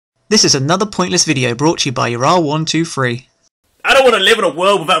This is another pointless video brought to you by your R123. I don't want to live in a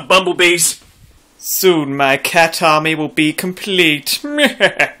world without bumblebees. Soon my cat army will be complete.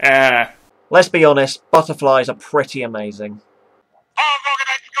 Let's be honest, butterflies are pretty amazing.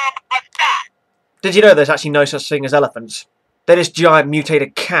 Did you know there's actually no such thing as elephants? They're just giant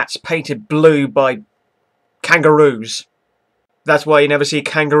mutated cats painted blue by kangaroos. That's why you never see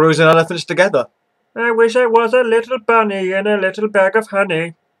kangaroos and elephants together. I wish I was a little bunny in a little bag of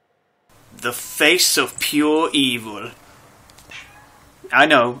honey. The face of pure evil. I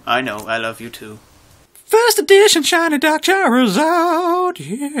know, I love you too. First edition Shiny Dark Charizard,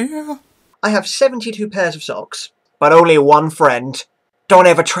 yeah. I have 72 pairs of socks, but only one friend. Don't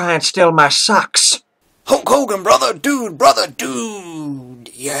ever try and steal my socks. Hulk Hogan, brother, dude,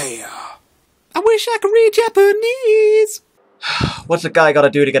 yeah. I wish I could read Japanese. What's a guy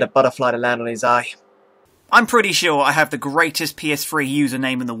gotta do to get a butterfly to land on his eye? I'm pretty sure I have the greatest PS3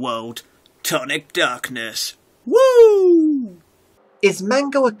 username in the world. Tonic Darkness. Woo! Is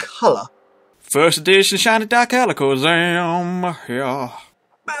mango a colour? First edition Shiny Dark Alakazam, yeah.